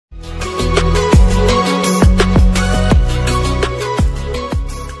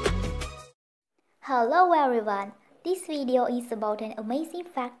Hello everyone, this video is about an amazing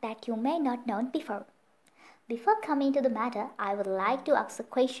fact that you may not know before. Before coming to the matter, I would like to ask a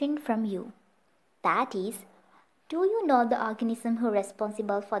question from you. That is, do you know the organism who is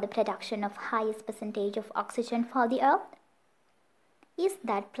responsible for the production of highest percentage of oxygen for the earth? Is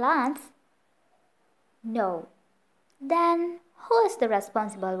that plants? No. Then who is the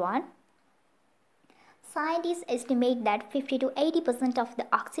responsible one? Scientists estimate that 50 to 80% of the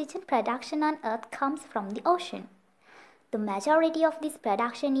oxygen production on Earth comes from the ocean. The majority of this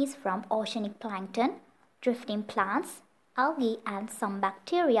production is from oceanic plankton, drifting plants, algae, and some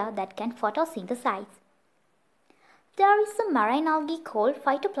bacteria that can photosynthesize. There is a marine algae called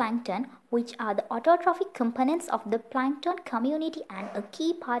phytoplankton, which are the autotrophic components of the plankton community and a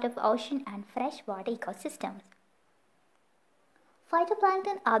key part of ocean and freshwater ecosystems.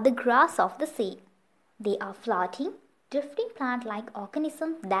 Phytoplankton are the grass of the sea. They are floating, drifting plant-like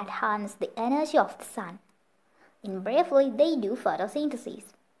organisms that harness the energy of the sun. In briefly, they do photosynthesis.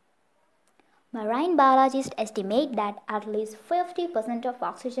 Marine biologists estimate that at least 50% of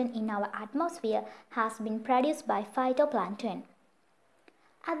oxygen in our atmosphere has been produced by phytoplankton.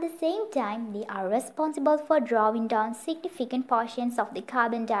 At the same time, they are responsible for drawing down significant portions of the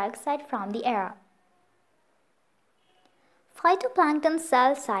carbon dioxide from the air. Phytoplankton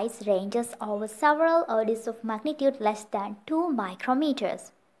cell size ranges over several orders of magnitude less than 2 micrometers.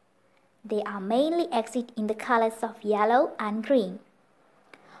 They are mainly exist in the colors of yellow and green.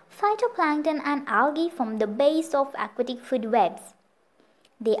 Phytoplankton and algae form the base of aquatic food webs.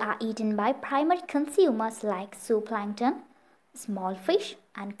 They are eaten by primary consumers like zooplankton, small fish,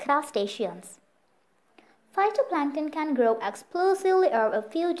 and crustaceans. Phytoplankton can grow explosively over a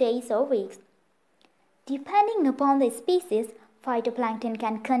few days or weeks. Depending upon the species, phytoplankton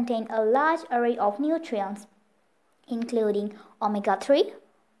can contain a large array of nutrients, including omega-3,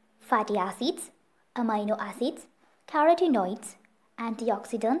 fatty acids, amino acids, carotenoids,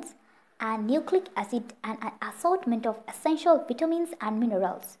 antioxidants, and nucleic acid, and an assortment of essential vitamins and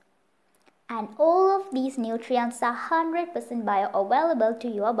minerals. And all of these nutrients are 100% bioavailable to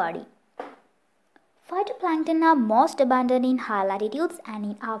your body. Phytoplankton are most abundant in high latitudes and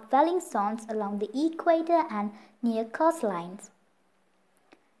in upwelling zones along the equator and near coastlines.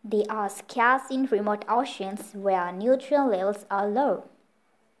 They are scarce in remote oceans where nutrient levels are low.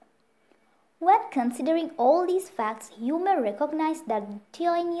 When considering all these facts, you may recognize that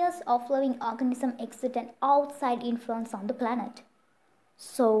trillions of living organisms exert an outside influence on the planet.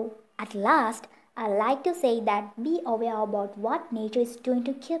 So, at last, I like to say that be aware about what nature is doing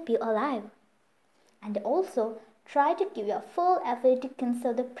to keep you alive. And also, try to give your full effort to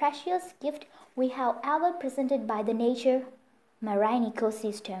conserve the precious gift we have ever presented by the nature marine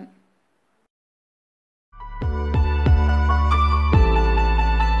ecosystem.